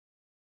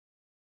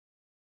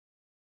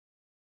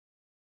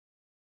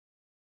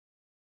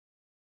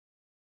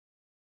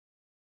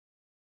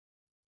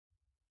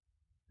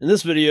In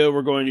this video,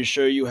 we're going to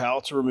show you how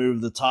to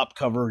remove the top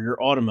cover of your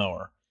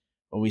Automower.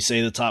 When we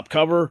say the top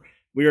cover,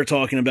 we are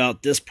talking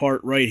about this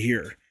part right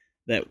here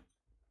that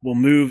will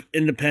move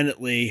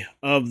independently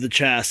of the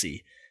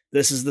chassis.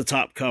 This is the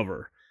top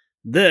cover.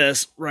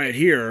 This right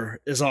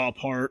here is all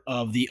part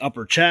of the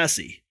upper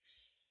chassis.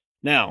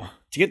 Now,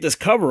 to get this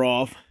cover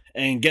off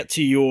and get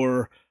to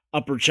your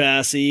upper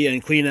chassis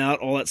and clean out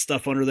all that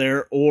stuff under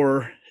there,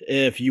 or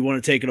if you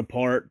want to take it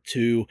apart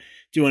to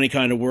do any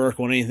kind of work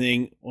on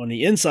anything on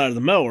the inside of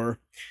the mower,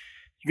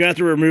 you're going to have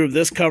to remove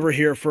this cover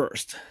here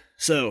first.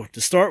 So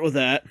to start with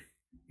that,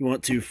 you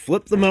want to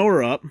flip the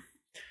mower up,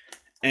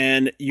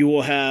 and you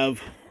will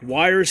have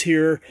wires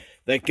here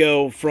that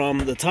go from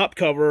the top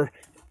cover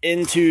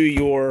into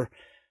your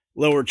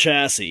lower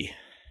chassis.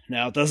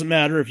 Now, it doesn't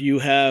matter if you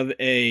have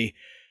a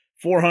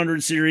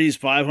 400 series,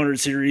 500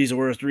 series,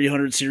 or a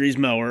 300 series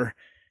mower,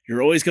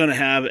 you're always going to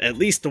have at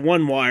least the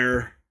one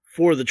wire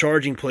for the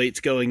charging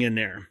plates going in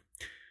there.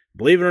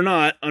 Believe it or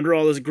not, under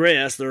all this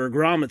grass, there are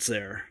grommets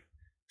there.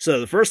 So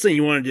the first thing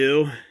you want to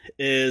do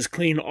is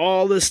clean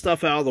all this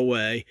stuff out of the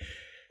way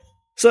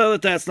so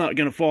that that's not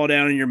going to fall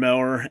down in your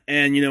mower.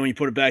 And, you know, when you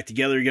put it back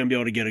together, you're going to be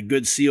able to get a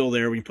good seal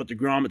there when you put the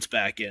grommets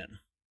back in.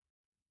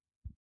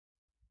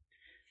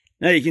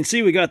 Now you can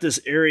see we got this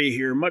area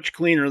here much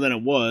cleaner than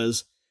it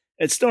was.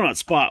 It's still not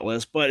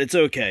spotless, but it's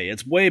okay.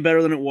 It's way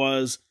better than it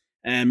was.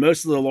 And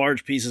most of the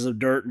large pieces of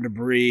dirt and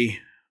debris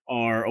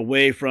are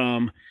away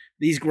from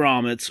these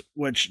grommets,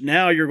 which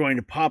now you're going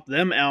to pop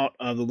them out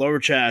of the lower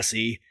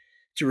chassis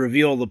to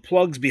reveal the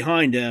plugs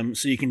behind them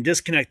so you can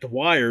disconnect the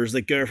wires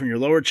that go from your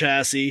lower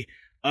chassis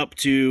up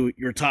to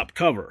your top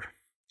cover.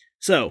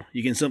 So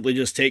you can simply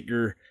just take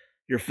your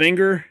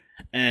finger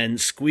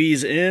and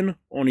squeeze in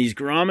on these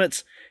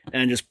grommets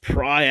and just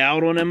pry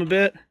out on them a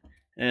bit,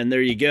 and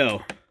there you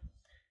go.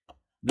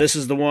 This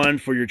is the one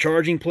for your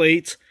charging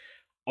plates.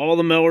 All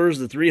the mowers,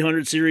 the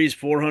 300 series,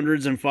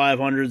 400s, and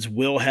 500s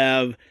will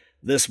have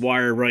this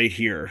wire right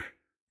here.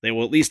 They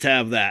will at least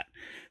have that.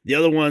 The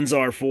other ones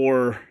are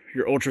for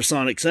your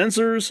ultrasonic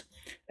sensors,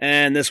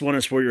 and this one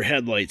is for your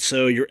headlights.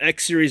 So your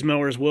X series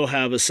mowers will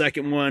have a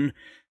second one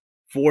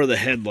for the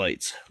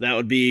headlights. That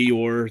would be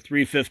your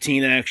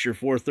 315X, your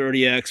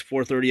 430X,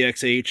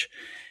 430XH,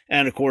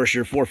 and of course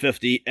your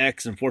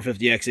 450X and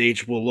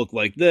 450XH will look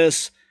like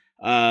this.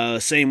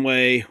 Same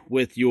way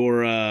with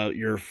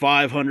your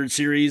 500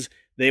 series.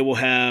 They will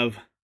have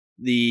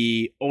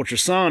the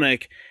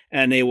ultrasonic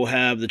and they will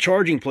have the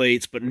charging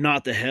plates, but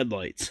not the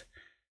headlights.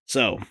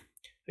 So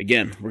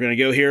again, we're going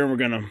to go here and we're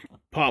going to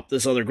pop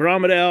this other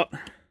grommet out.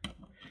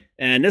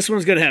 And this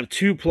one's going to have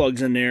two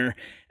plugs in there.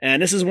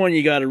 And this is one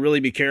you got to really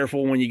be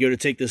careful when you go to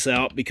take this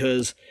out,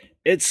 because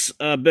it's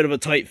a bit of a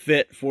tight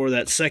fit for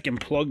that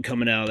second plug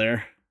coming out of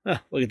there.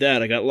 Look at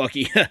that, I got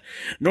lucky.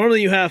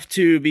 Normally you have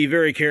to be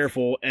very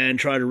careful and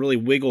try to really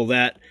wiggle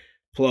that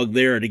plug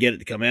there to get it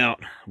to come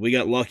out. We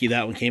got lucky,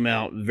 that one came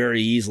out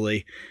very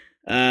easily.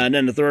 And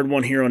then the third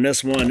one here on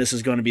this one, this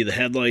is going to be the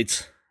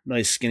headlights.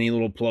 Nice skinny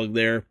little plug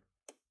there.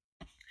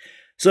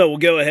 So we'll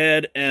go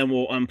ahead and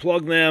we'll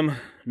unplug them.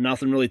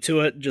 Nothing really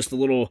to it, just a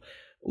little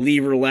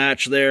lever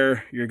latch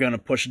there. You're going to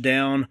push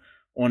down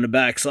on the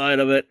back side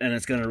of it and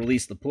it's going to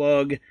release the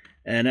plug.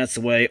 And that's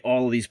the way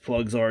all of these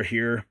plugs are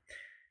here.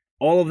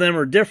 All of them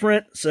are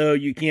different, so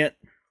you can't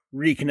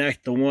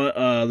reconnect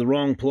the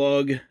wrong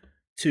plug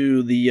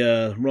to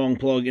the wrong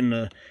plug in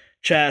the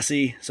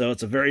chassis. So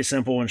it's a very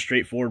simple and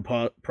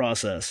straightforward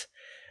process.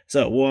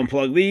 So we'll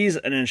unplug these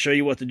and then show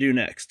you what to do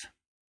next.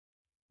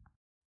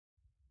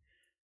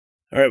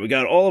 All right, we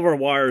got all of our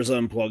wires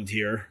unplugged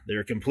here.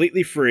 They're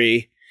completely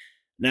free.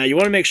 Now you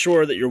want to make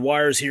sure that your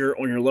wires here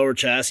on your lower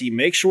chassis,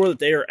 make sure that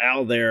they are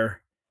out of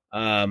there,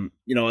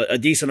 you know, a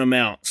decent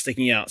amount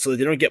sticking out so that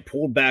they don't get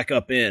pulled back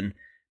up in.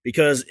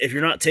 Because if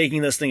you're not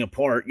taking this thing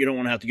apart, you don't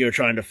want to have to go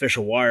trying to fish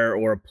a wire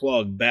or a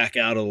plug back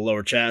out of the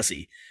lower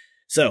chassis.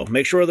 So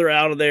make sure they're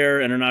out of there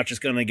and they're not just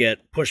going to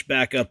get pushed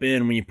back up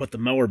in when you put the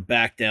mower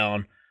back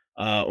down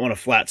on a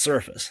flat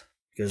surface.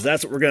 Because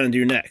that's what we're going to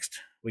do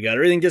next. We got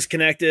everything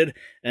disconnected,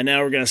 and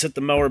now we're going to set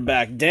the mower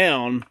back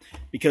down,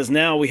 because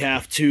now we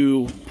have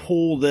to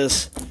pull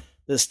this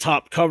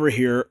top cover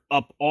here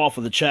up off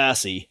of the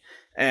chassis.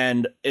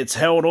 And it's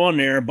held on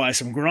there by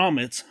some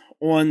grommets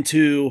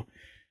onto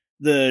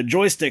the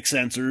joystick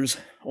sensors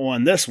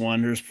on this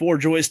one. There's 4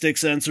 joystick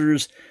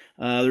sensors.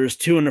 There's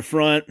 2 in the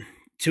front,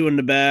 2 in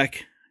the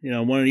back, you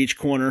know, 1 at each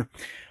corner.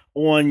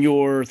 On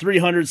your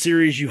 300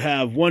 series, you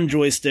have 1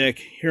 joystick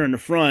here in the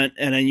front,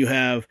 and then you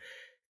have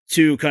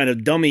 2 kind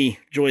of dummy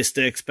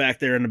joysticks back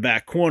there in the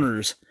back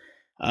corners.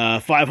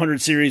 500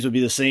 series would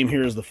be the same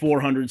here as the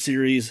 400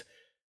 series.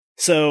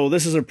 So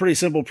this is a pretty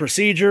simple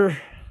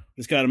procedure.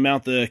 Just got to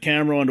mount the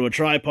camera onto a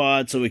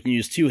tripod so we can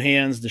use 2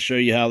 hands to show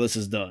you how this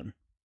is done.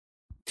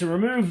 To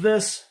remove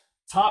this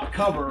top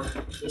cover,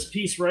 this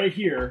piece right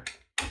here,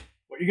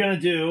 what you're going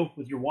to do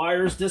with your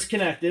wires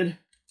disconnected,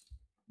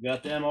 you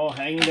got them all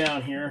hanging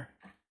down here,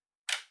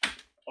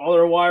 all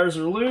their wires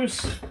are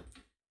loose,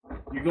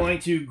 you're going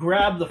to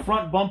grab the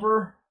front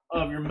bumper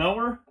of your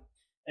mower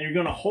and you're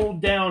going to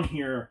hold down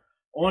here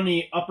on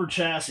the upper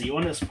chassis,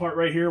 on this part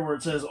right here where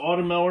it says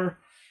Automower,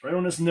 right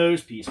on this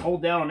nose piece.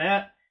 Hold down on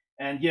that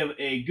and give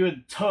a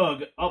good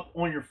tug up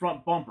on your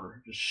front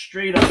bumper, just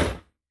straight up,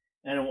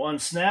 and it will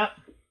unsnap.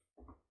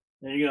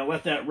 Then you're going to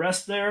let that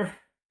rest there,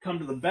 come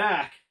to the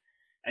back,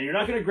 and you're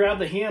not going to grab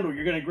the handle,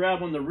 you're going to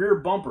grab on the rear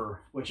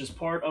bumper, which is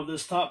part of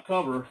this top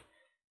cover,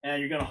 and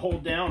you're going to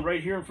hold down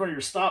right here in front of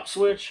your stop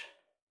switch,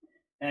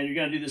 and you're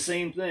going to do the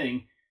same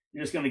thing.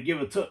 You're just going to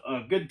give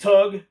a good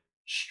tug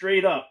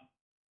straight up,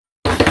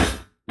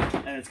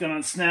 and it's going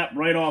to snap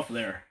right off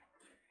there.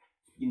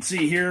 You can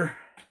see here,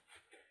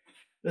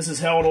 this is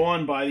held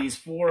on by these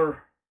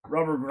 4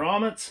 rubber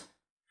grommets,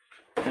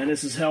 and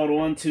this is held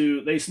on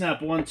to, they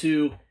snap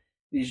onto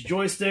these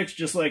joysticks,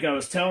 just like I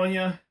was telling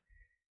you.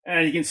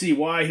 And you can see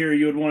why here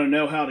you would want to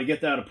know how to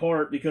get that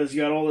apart, because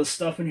you got all this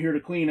stuff in here to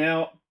clean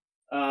out.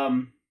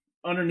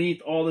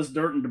 Underneath all this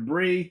dirt and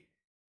debris,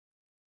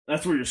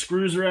 that's where your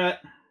screws are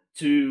at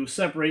to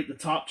separate the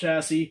top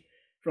chassis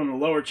from the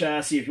lower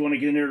chassis. If you want to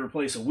get in there to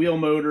replace a wheel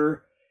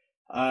motor,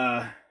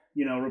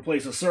 you know,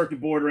 replace a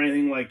circuit board or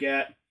anything like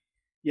that,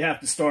 you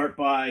have to start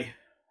by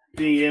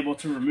being able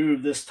to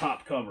remove this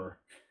top cover.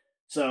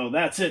 So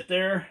that's it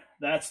there.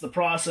 That's the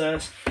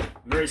process.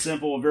 Very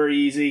simple, very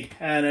easy,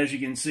 and as you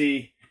can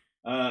see,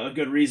 a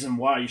good reason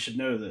why you should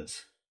know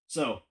this.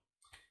 So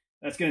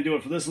that's going to do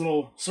it for this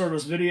little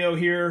service video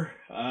here.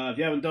 If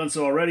you haven't done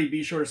so already,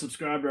 be sure to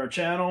subscribe to our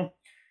channel.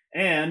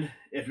 And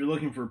if you're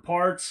looking for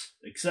parts,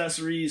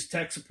 accessories,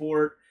 tech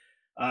support,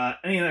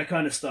 any of that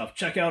kind of stuff,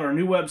 check out our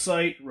new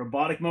website,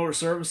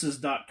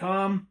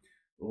 roboticmowerservices.com.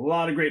 A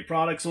lot of great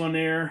products on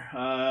there.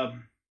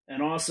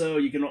 And also,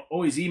 you can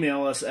always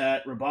email us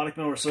at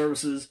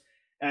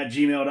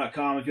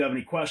roboticmowerservices@gmail.com if you have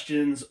any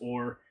questions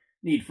or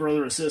need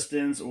further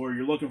assistance, or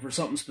you're looking for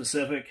something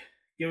specific.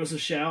 Give us a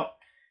shout.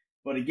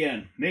 But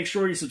again, make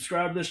sure you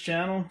subscribe to this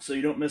channel so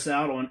you don't miss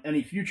out on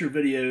any future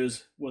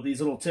videos with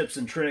these little tips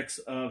and tricks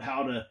of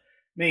how to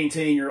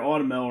maintain your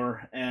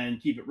Automower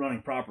and keep it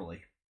running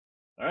properly.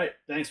 All right,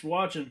 thanks for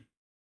watching.